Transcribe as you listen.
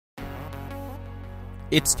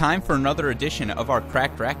It's time for another edition of our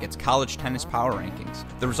Cracked Racquets College Tennis Power Rankings.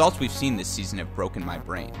 The results we've seen this season have broken my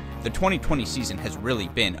brain. The 2020 season has really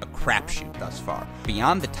been a crapshoot thus far.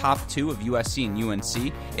 Beyond the top two of USC and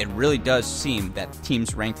UNC, it really does seem that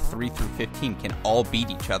teams ranked 3 through 15 can all beat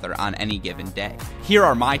each other on any given day. Here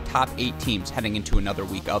are my top 8 teams heading into another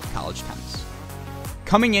week of college tennis.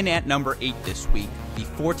 Coming in at number 8 this week, the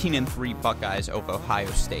 14-3 Buckeyes of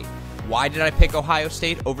Ohio State. Why did I pick Ohio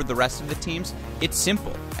State over the rest of the teams? It's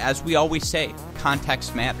simple. As we always say,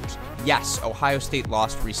 context matters. Yes, Ohio State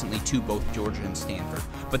lost recently to both Georgia and Stanford,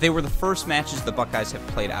 but they were the first matches the Buckeyes have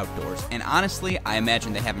played outdoors, and honestly, I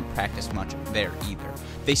imagine they haven't practiced much there either.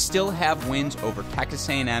 They still have wins over Texas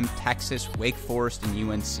A&M, Texas, Wake Forest,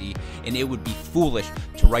 and UNC, and it would be foolish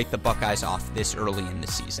to write the Buckeyes off this early in the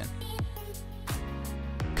season.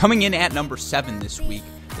 Coming in at number 7 this week,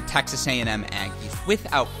 the Texas A&M Aggies.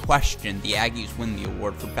 Without question, the Aggies win the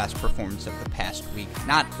award for best performance of the past week.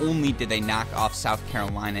 Not only did they knock off South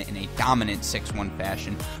Carolina in a dominant 6-1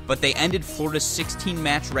 fashion, but they ended Florida's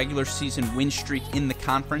 16-match regular season win streak in the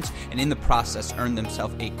conference, and in the process earned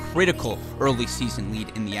themselves a critical early season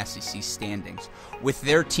lead in the SEC standings. With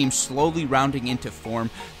their team slowly rounding into form,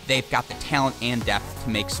 they've got the talent and depth to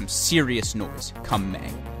make some serious noise come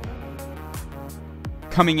May.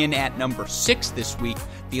 Coming in at number 6 this week,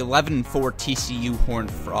 the 11-4 TCU Horned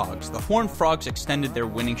Frogs. The Horned Frogs extended their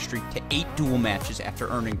winning streak to 8 dual matches after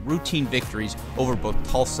earning routine victories over both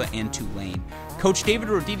Tulsa and Tulane. Coach David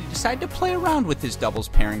Roditi decided to play around with his doubles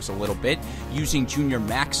pairings a little bit, using junior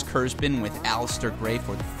Max Kurzban with Alistair Gray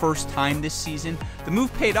for the first time this season. The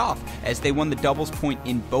move paid off as they won the doubles point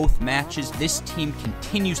in both matches. This team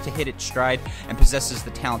continues to hit its stride and possesses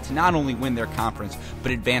the talent to not only win their conference,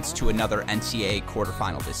 but advance to another NCAA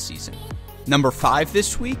quarterfinal this season. Number 5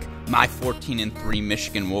 this week, my 14-3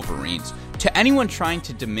 Michigan Wolverines. To anyone trying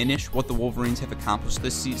to diminish what the Wolverines have accomplished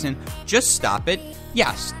this season, just stop it.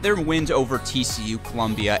 Yes, their wins over TCU,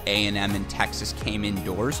 Columbia, A&M, and Texas came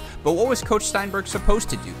indoors, but what was Coach Steinberg supposed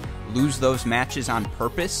to do? Lose those matches on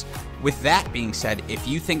purpose? With that being said, if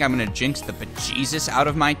you think I'm going to jinx the bejesus out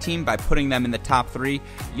of my team by putting them in the top 3,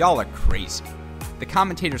 y'all are crazy. The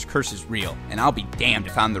commentator's curse is real, and I'll be damned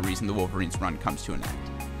if I'm the reason the Wolverines' run comes to an end.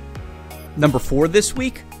 Number 4 this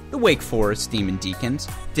week, the Wake Forest Demon Deacons.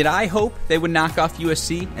 Did I hope they would knock off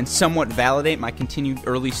USC and somewhat validate my continued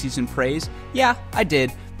early season praise? Yeah, I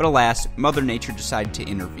did, but alas, Mother Nature decided to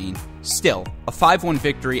intervene. Still, a 5-1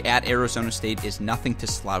 victory at Arizona State is nothing to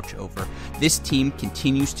slouch over. This team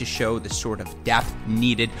continues to show the sort of depth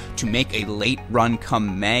needed to make a late run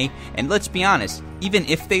come May, and let's be honest, even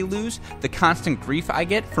if they lose, the constant grief I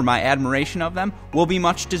get for my admiration of them will be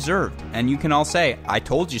much deserved, and you can all say, I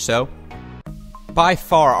told you so. By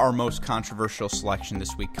far, our most controversial selection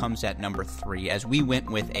this week comes at number 3, as we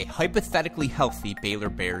went with a hypothetically healthy Baylor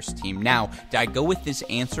Bears team. Now, did I go with this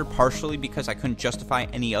answer partially because I couldn't justify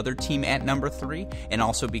any other team at number 3, and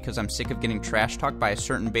also because I'm sick of getting trash talked by a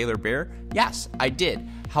certain Baylor Bear? Yes, I did.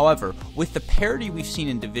 However, with the parity we've seen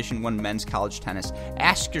in Division I men's college tennis,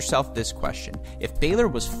 ask yourself this question. If Baylor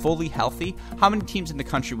was fully healthy, how many teams in the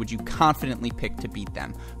country would you confidently pick to beat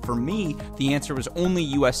them? For me, the answer was only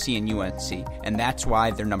USC and UNC, and that's why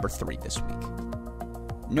they're number 3 this week.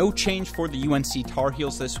 No change for the UNC Tar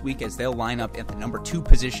Heels this week, as they'll line up at the number 2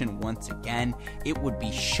 position once again. It would be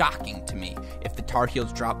shocking to me if the Tar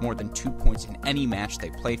Heels drop more than 2 points in any match they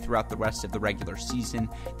play throughout the rest of the regular season.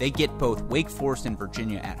 They get both Wake Forest and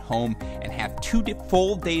Virginia at home and have 2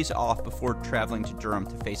 full days off before traveling to Durham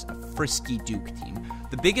to face a frisky Duke team.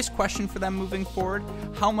 The biggest question for them moving forward,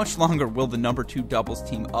 how much longer will the number 2 doubles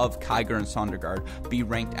team of Kiger and Sondergaard be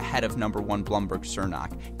ranked ahead of number 1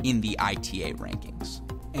 Blumberg-Cernak in the ITA rankings?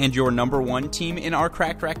 And your number 1 team in our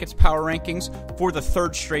Cracked Racquets Power Rankings, for the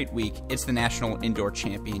 3rd straight week, it's the national indoor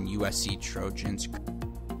champion USC Trojans.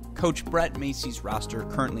 Coach Brett Macy's roster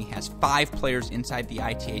currently has 5 players inside the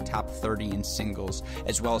ITA top 30 in singles,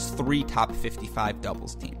 as well as 3 top 55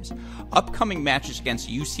 doubles teams. Upcoming matches against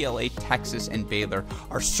UCLA, Texas, and Baylor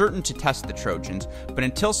are certain to test the Trojans, but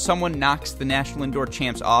until someone knocks the national indoor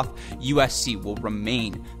champs off, USC will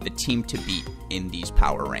remain the team to beat in these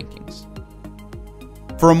power rankings.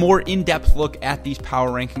 For a more in-depth look at these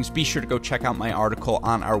power rankings, be sure to go check out my article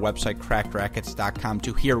on our website, crackedrackets.com,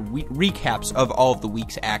 to hear recaps of all of the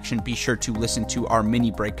week's action. Be sure to listen to our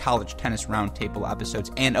mini-break college tennis roundtable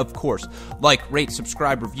episodes. And, of course, like, rate,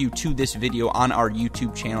 subscribe, review to this video on our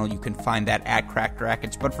YouTube channel. You can find that at Cracked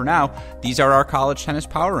Racquets. But for now, these are our college tennis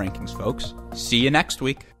power rankings, folks. See you next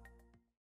week.